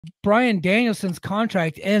Bryan Danielson's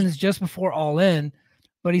contract ends just before All In,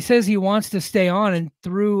 but he says he wants to stay on and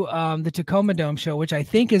through the Tacoma Dome show, which I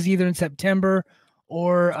think is either in September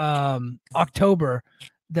or October.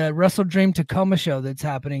 The Wrestle Dream Tacoma show that's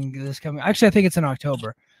happening this coming. Actually, I think it's in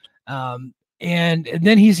October. And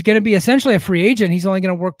then he's going to be essentially a free agent. He's only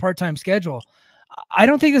going to work part-time schedule. I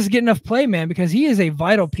don't think this is getting enough play, man, because he is a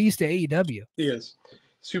vital piece to AEW. He is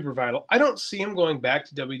super vital. I don't see him going back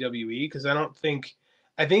to WWE because I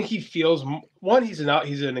think he feels one. He's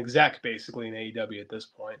an exec basically in AEW at this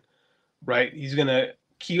point, right? He's gonna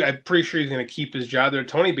keep. I'm pretty sure he's gonna keep his job there.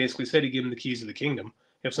 Tony basically said he'd give him the keys to the kingdom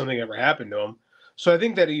if something ever happened to him. So I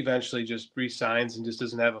think that he eventually just resigns and just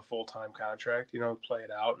doesn't have a full-time contract. Play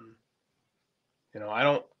it out, and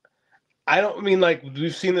I mean, like,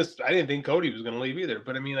 we've seen this. I didn't think Cody was going to leave either,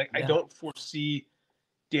 but I mean, like, I don't foresee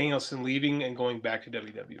Danielson leaving and going back to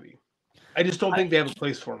WWE. I just don't think they have a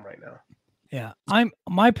place for him right now. Yeah,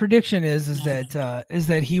 my prediction is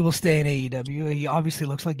that he will stay in AEW. He obviously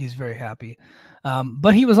looks like he's very happy,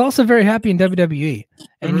 but he was also very happy in WWE,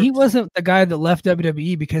 and he wasn't the guy that left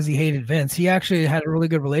WWE because he hated Vince. He actually had a really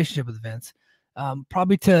good relationship with Vince,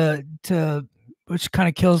 probably to which kind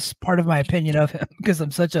of kills part of my opinion of him because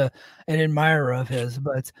I'm such an admirer of his.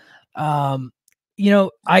 But I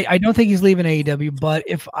don't think he's leaving AEW. But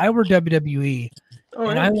if I were WWE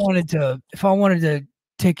I wanted to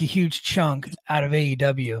take a huge chunk out of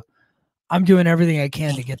AEW, I'm doing everything I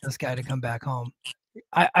can to get this guy to come back home.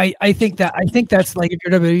 I think that's like, if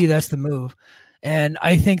you're WWE, that's the move. And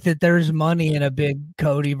I think that there's money in a big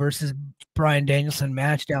Cody versus Bryan Danielson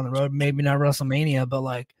match down the road. Maybe not WrestleMania, but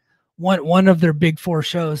like one of their big four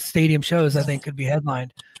shows, stadium shows, I think could be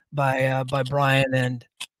headlined by Bryan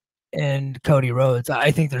and Cody Rhodes. I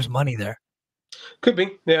think there's money there. Could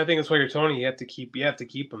be. Yeah, I think that's why you're Tony. You have to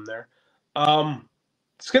keep him there.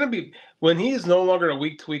 It's gonna be, when he is no longer a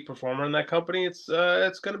week-to-week performer in that company, it's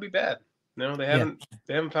gonna be bad. They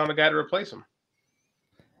haven't found a guy to replace him.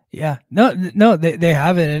 Yeah, no, they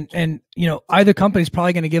haven't, and either company's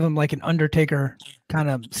probably going to give him like an Undertaker kind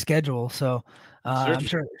of schedule. So I'm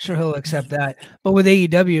sure he'll accept that. But with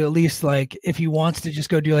AEW, at least, like, if he wants to just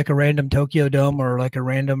go do like a random Tokyo Dome or like a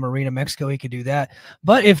random Arena Mexico, he could do that.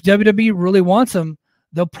 But if WWE really wants him,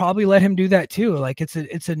 they'll probably let him do that too. Like, it's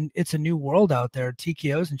a new world out there.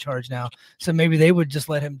 TKO's in charge now, so maybe they would just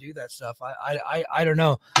let him do that stuff. I don't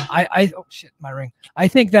know. Oh shit, my ring. I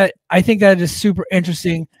think that is super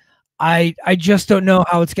interesting. I just don't know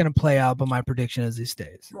how it's going to play out, but my prediction is he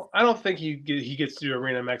stays. Well, I don't think he gets to do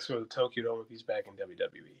Arena Mexico or the Tokyo Dome if he's back in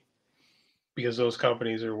WWE, because those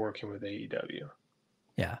companies are working with AEW.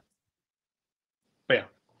 Yeah. But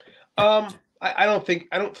yeah. I don't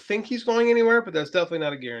think he's going anywhere, but that's definitely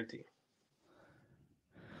not a guarantee.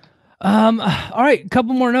 All right, a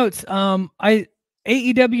couple more notes. AEW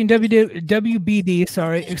and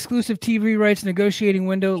WBD, exclusive TV rights negotiating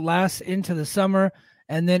window lasts into the summer,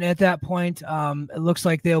 and then at that point, it looks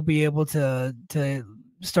like they'll be able to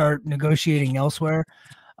start negotiating elsewhere.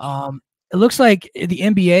 It looks like the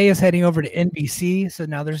NBA is heading over to NBC, so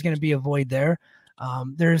now there's going to be a void there.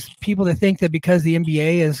 There's people that think that because the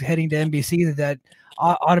NBA is heading to NBC, that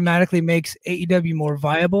automatically makes AEW more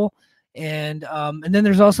viable. And then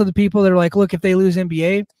there's also the people that are like, look, if they lose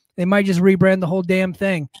NBA, they might just rebrand the whole damn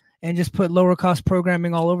thing and just put lower cost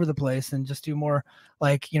programming all over the place and just do more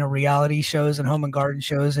like, reality shows and home and garden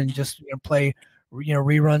shows and just play,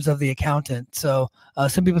 reruns of The Accountant. So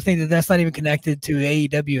some people think that that's not even connected to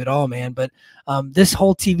AEW at all, man. But this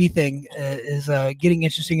whole TV thing is getting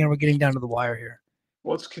interesting, and we're getting down to the wire here.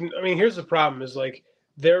 Well, here's the problem: is like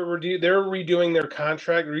they're redoing their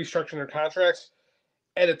contract, restructuring their contracts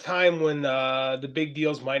at a time when the big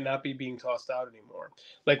deals might not be being tossed out anymore.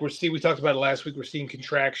 Like we talked about it last week. We're seeing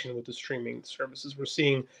contraction with the streaming services. We're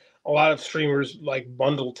seeing a lot of streamers like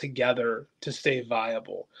bundle together to stay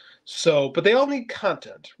viable. So, but they all need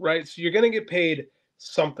content, right? So you're going to get paid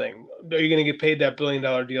something. Are you going to get paid that $1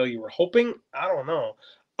 billion deal you were hoping? I don't know.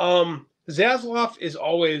 Zaslav is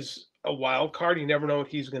always a wild card. You never know what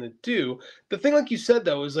he's going to do. The thing, like you said,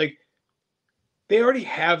 though, is like they already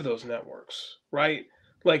have those networks, right?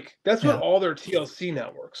 Like that's what all their TLC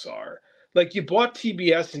networks are. Like you bought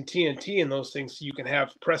TBS and TNT and those things so you can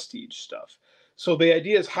have prestige stuff. So the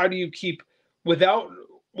idea is, how do you keep, without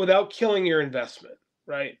killing your investment,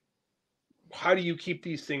 right? How do you keep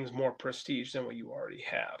these things more prestige than what you already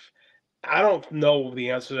have? I don't know the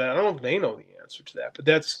answer to that. I don't know if they know the answer to that,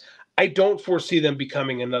 but I don't foresee them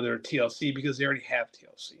becoming another TLC because they already have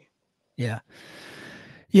TLC. Yeah.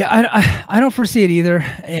 Yeah, I don't foresee it either.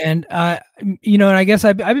 And, and I guess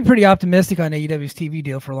I've been pretty optimistic on AEW's TV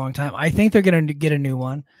deal for a long time. I think they're going to get a new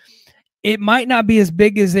one. it might not be as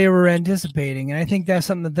big as they were anticipating. And I think that's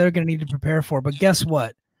something that they're going to need to prepare for. But guess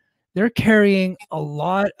what? They're carrying a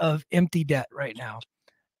lot of empty debt right now,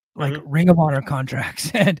 like Ring of Honor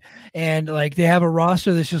contracts. And like they have a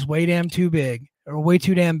roster that's just way too big.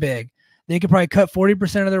 They could probably cut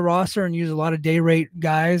 40% of their roster and use a lot of day rate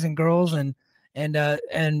guys and girls and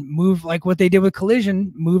move like what they did with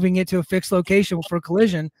Collision, moving it to a fixed location for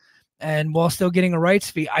Collision, and while still getting a rights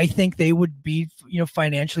fee. I think they would be,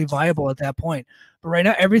 financially viable at that point. But right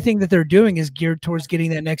now, everything that they're doing is geared towards getting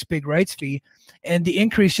that next big rights fee, and the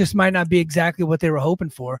increase just might not be exactly what they were hoping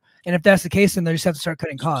for. And if that's the case, then they just have to start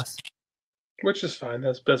cutting costs, which is fine.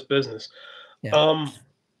 That's best business. Yeah.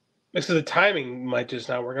 So the timing might just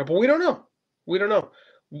not work out, but we don't know.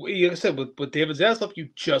 Like I said, with David Zaslav, you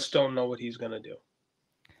just don't know what he's going to do.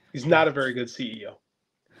 He's not a very good CEO.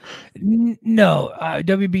 No,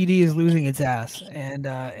 WBD is losing its ass, and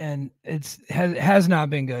has not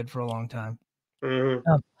been good for a long time.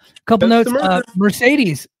 Couple notes.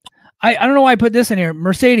 Mercedes. I don't know why I put this in here.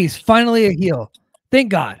 Mercedes finally a heel. Thank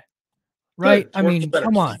God. Right? I mean,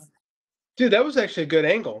 come on, dude. That was actually a good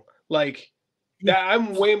angle. Like. That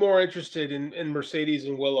I'm way more interested in Mercedes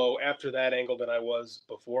and Willow after that angle than I was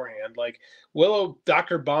beforehand. Like Willow,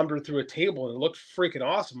 Dr. bombed her through a table and it looked freaking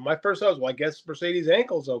awesome. My first thought was, well, I guess Mercedes'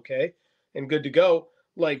 ankle's okay and good to go.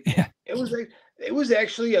 Like it was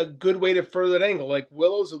actually a good way to further that angle. Like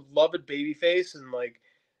Willow's a loved babyface, and like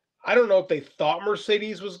I don't know if they thought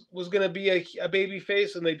Mercedes was going to be a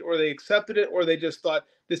babyface and they accepted it, or they just thought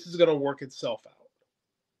this is going to work itself out.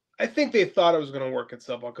 I think they thought it was going to work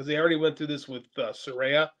itself out because they already went through this with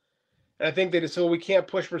Saraya. And I think they just said, well, we can't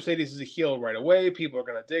push Mercedes as a heel right away. People are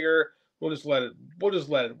going to dig her. We'll just let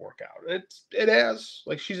it work out. And it has.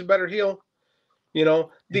 Like, she's a better heel. The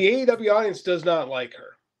AEW audience does not like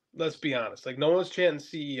her. Let's be honest. Like, no one's chanting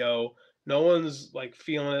CEO. No one's, like,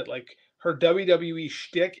 feeling it. Like, her WWE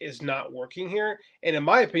shtick is not working here. And in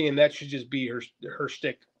my opinion, that should just be her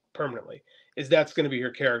shtick permanently. That's going to be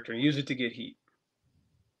her character and use it to get heat.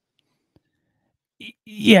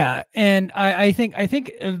 Yeah, and I think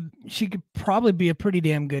she could probably be a pretty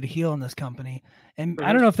damn good heel in this company. And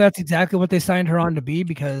I don't know if that's exactly what they signed her on to be,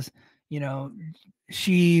 because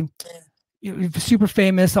she super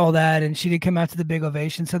famous, all that, and she did come out to the big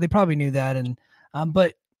ovation, so they probably knew that. And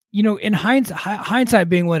but in hindsight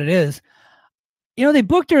being what it is, they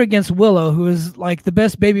booked her against Willow, who is like the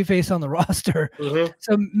best babyface on the roster.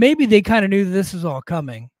 So maybe they kind of knew that this was all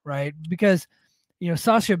coming, right? Because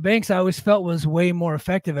Sasha Banks, I always felt, was way more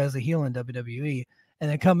effective as a heel in WWE.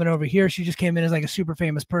 And then coming over here, she just came in as like a super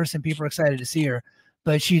famous person. People are excited to see her,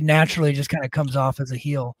 but she naturally just kind of comes off as a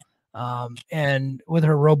heel. And with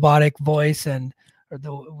her robotic voice and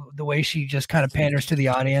the way she just kind of panders to the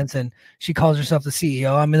audience, and she calls herself the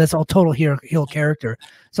CEO. I mean, that's all total heel character.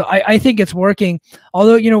 So I think it's working.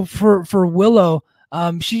 Although, for Willow,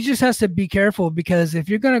 she just has to be careful, because if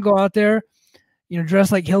you're going to go out there,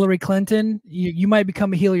 dress like Hillary Clinton, you might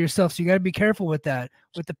become a heel yourself. So you got to be careful with that,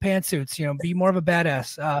 with the pantsuits, be more of a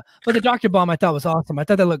badass. But the Dr. Bomb I thought was awesome. I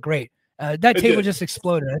thought that looked great. That table just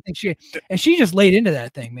exploded. I think she just laid into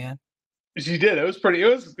that thing, man. She did. It was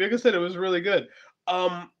like I said, it was really good.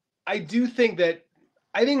 I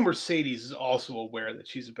think Mercedes is also aware that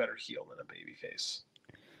she's a better heel than a babyface.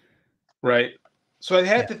 Right. So I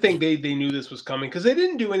have to think they knew this was coming, because they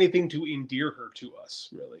didn't do anything to endear her to us,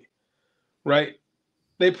 really. Right.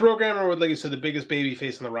 They programmed her with, like you said, the biggest baby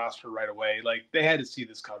face on the roster right away. Like, they had to see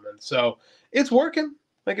this coming. So it's working.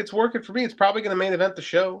 Like, it's working for me. It's probably going to main event the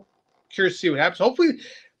show. Curious to see what happens. Hopefully,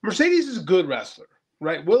 Mercedes is a good wrestler,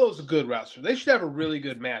 right? Willow's a good wrestler. They should have a really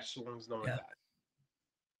good match, so long as no one dies.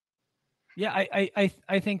 Yeah,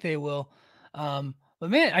 I think they will. But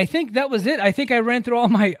man, I think that was it. I think I ran through all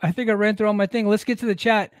my thing. Let's get to the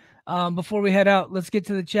chat before we head out. Let's get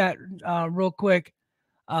to the chat real quick.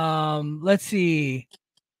 Let's see.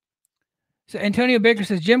 So Antonio Baker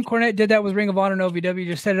says Jim Cornette did that with Ring of Honor and OVW,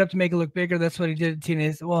 just set it up to make it look bigger. That's what he did at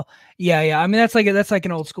TNA. Well, yeah. I mean, that's like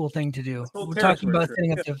an old school thing to do. We're talking about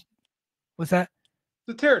setting up what's that?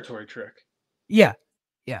 The territory trick. Yeah.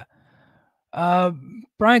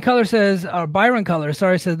 Byron Color says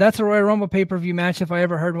that's a Royal Rumble pay-per-view match if I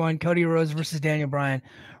ever heard one. Cody Rhodes versus Daniel Bryan.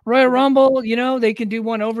 Royal Rumble, they can do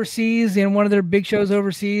one overseas in one of their big shows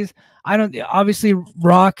overseas. Obviously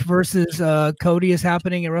Rock versus Cody is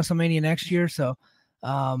happening at WrestleMania next year. So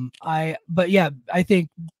I think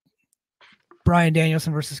Bryan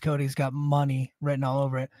Danielson versus Cody's got money written all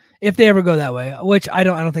over it if they ever go that way, which I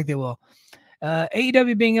don't think they will.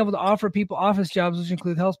 AEW being able to offer people office jobs, which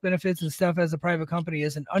include health benefits and stuff as a private company,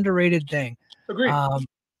 is an underrated thing. Agreed.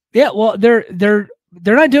 Yeah, well, they're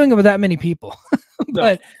not doing it with that many people,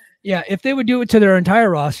 but Yeah, if they would do it to their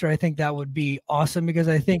entire roster, I think that would be awesome because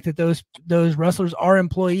I think that those wrestlers are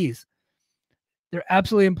employees. They're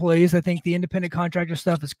absolutely employees. I think the independent contractor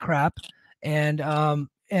stuff is crap, and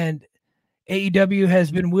AEW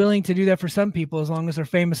has been willing to do that for some people as long as they're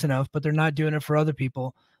famous enough, but they're not doing it for other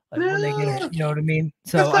people when they get it. You know what I mean?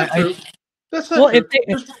 So that's not true. That's not true.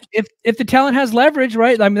 If the talent has leverage,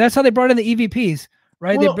 right? I mean, that's how they brought in the EVPs,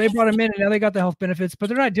 right? Well, they brought them in, and now they got the health benefits, but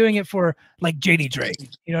they're not doing it for like JD Drake.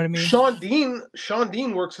 You know what I mean? Sean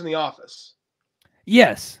Dean works in the office.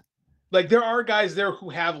 Yes. Like there are guys there who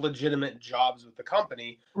have legitimate jobs with the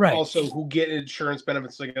company, right? Also, who get insurance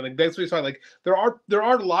benefits. Like that's what he's talking. Like there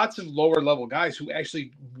are lots of lower level guys who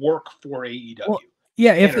actually work for AEW. Well,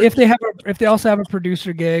 yeah, if they also have a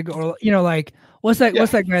producer gig, or like what's that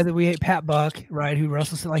guy that we hate, Pat Buck, right? Who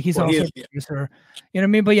wrestles like he's also a producer. You know what I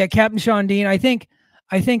mean? But yeah, Captain Sean Dean. I think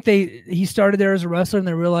he started there as a wrestler, and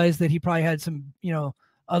they realized that he probably had some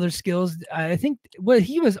other skills. I think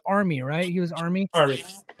he was Army, right? He was Army.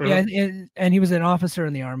 Mm-hmm. Yeah, and he was an officer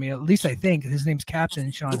in the Army. At least I think his name's Captain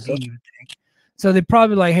Sean Dean. You would think. So they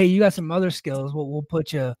probably like, hey, you got some other skills. We'll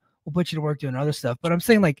put you to work doing other stuff. But I'm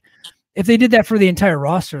saying like, if they did that for the entire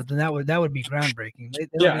roster, then that would be groundbreaking.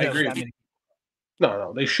 I agree.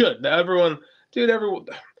 No, they should. Everyone.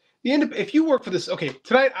 If you work for this, okay.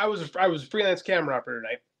 Tonight I was a freelance camera operator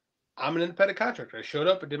tonight. I'm an independent contractor. I showed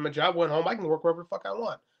up, I did my job, went home. I can work wherever the fuck I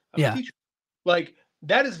want. I'm a teacher. Like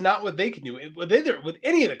that is not what they can do with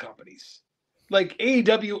any of the companies. Like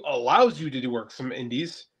AEW allows you to work some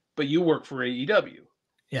indies, but you work for AEW.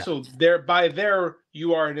 Yeah. So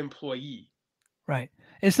you are an employee. Right.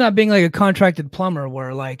 It's not being like a contracted plumber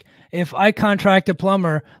where like if I contract a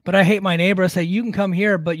plumber, but I hate my neighbor, I say you can come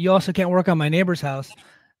here, but you also can't work on my neighbor's house.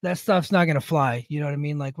 That stuff's not going to fly. You know what I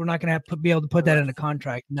mean? Like we're not going to be able to put that in a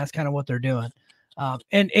contract, and that's kind of what they're doing.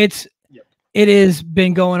 And it has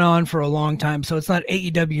been going on for a long time, so it's not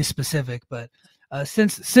AEW specific. But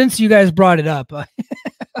since you guys brought it up,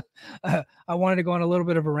 I wanted to go on a little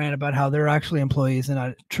bit of a rant about how they're actually employees and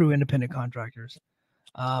not true independent contractors.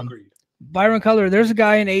 Agreed. Byron Cutler, there's a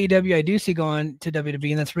guy in AEW I do see going to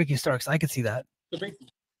WWE, and that's Ricky Starks. I could see that. Yeah,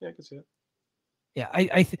 I could see it. Yeah,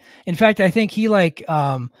 in fact, I think he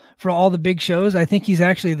for all the big shows, I think he's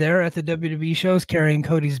actually there at the WWE shows carrying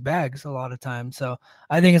Cody's bags a lot of times. So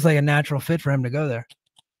I think it's like a natural fit for him to go there.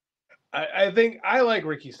 I think I like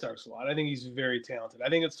Ricky Starks a lot. I think he's very talented. I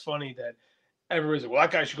think it's funny that everybody's like, well,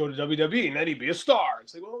 that guy should go to WWE and then he'd be a star.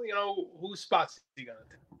 It's like, well, whose spots is he going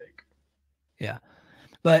to take? Yeah.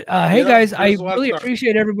 But hey, guys, I really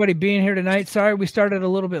appreciate everybody being here tonight. Sorry we started a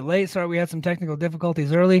little bit late. Sorry we had some technical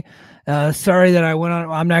difficulties early. Sorry that I went on.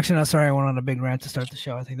 I'm actually not sorry I went on a big rant to start the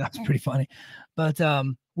show. I think that was pretty funny. But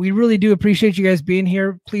we really do appreciate you guys being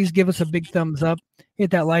here. Please give us a big thumbs up.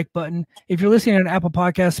 Hit that like button. If you're listening on Apple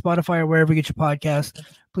Podcasts, Spotify, or wherever you get your podcast,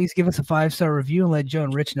 please give us a 5-star review and let Joe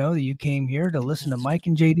and Rich know that you came here to listen to Mike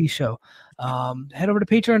and JD show. Head over to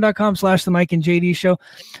patreon.com/the Mike and JD show.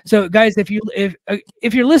 So guys, if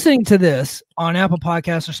you're listening to this on Apple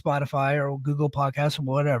Podcasts or Spotify or Google Podcasts or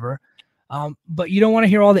whatever, but you don't want to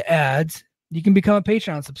hear all the ads, you can become a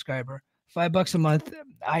Patreon subscriber. $5 a month.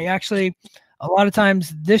 A lot of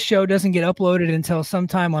times this show doesn't get uploaded until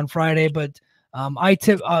sometime on Friday, but I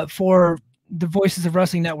tip for the Voices of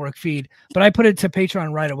Wrestling Network feed, but I put it to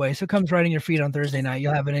Patreon right away. So it comes right in your feed on Thursday night.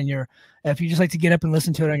 You'll have it in your, if you just like to get up and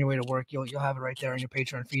listen to it on your way to work, you'll have it right there on your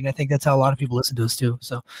Patreon feed. And I think that's how a lot of people listen to us too.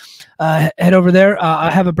 So head over there.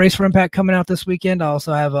 I have a Brace for Impact coming out this weekend. I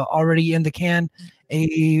also have already in the can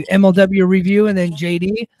a MLW review, and then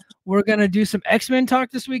JD, we're going to do some X-Men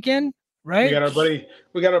talk this weekend. Right.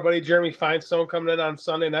 We got our buddy Jeremy Finestone coming in on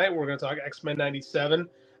Sunday night. We're going to talk X-Men 97.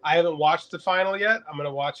 I haven't watched the final yet. I'm going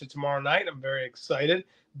to watch it tomorrow night. I'm very excited.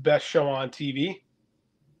 Best show on TV.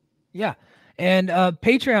 Yeah. And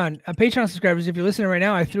Patreon subscribers, if you're listening right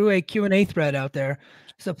now, I threw a Q&A thread out there.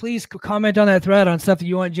 So please comment on that thread on stuff that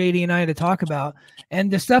you want JD and I to talk about. And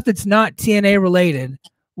the stuff that's not TNA related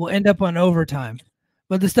will end up on overtime.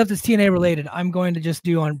 But the stuff that's TNA related, I'm going to just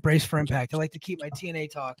do on Brace for Impact. I like to keep my TNA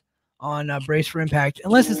talk on Brace for Impact,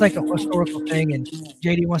 unless it's like a historical thing and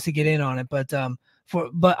JD wants to get in on it. But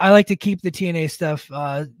I like to keep the TNA stuff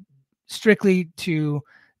strictly to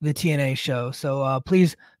the TNA show. So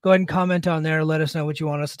please go ahead and comment on there. Let us know what you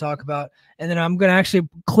want us to talk about. And then I'm going to actually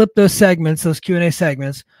clip those segments, those Q&A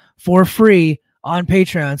segments for free on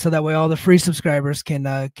Patreon. So that way all the free subscribers can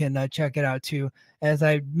check it out too, as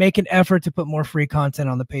I make an effort to put more free content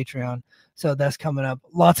on the Patreon. So that's coming up.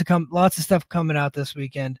 Lots of stuff coming out this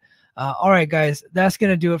weekend. All right, guys, that's going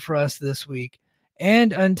to do it for us this week.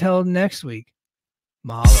 And until next week,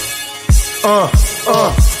 mahalo.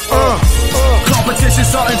 Competition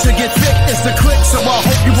starting to get thick, it's the click, so I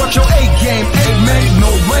hope you watch your A game. Ain't made no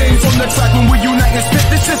rain from the track when we unite and spit.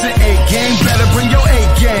 This isn't A game, better bring your A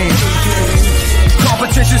game.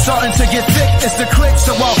 Competition starting to get thick, it's the click,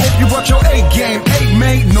 so I hope you watch your A game. Ain't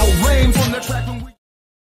made no rain from the track.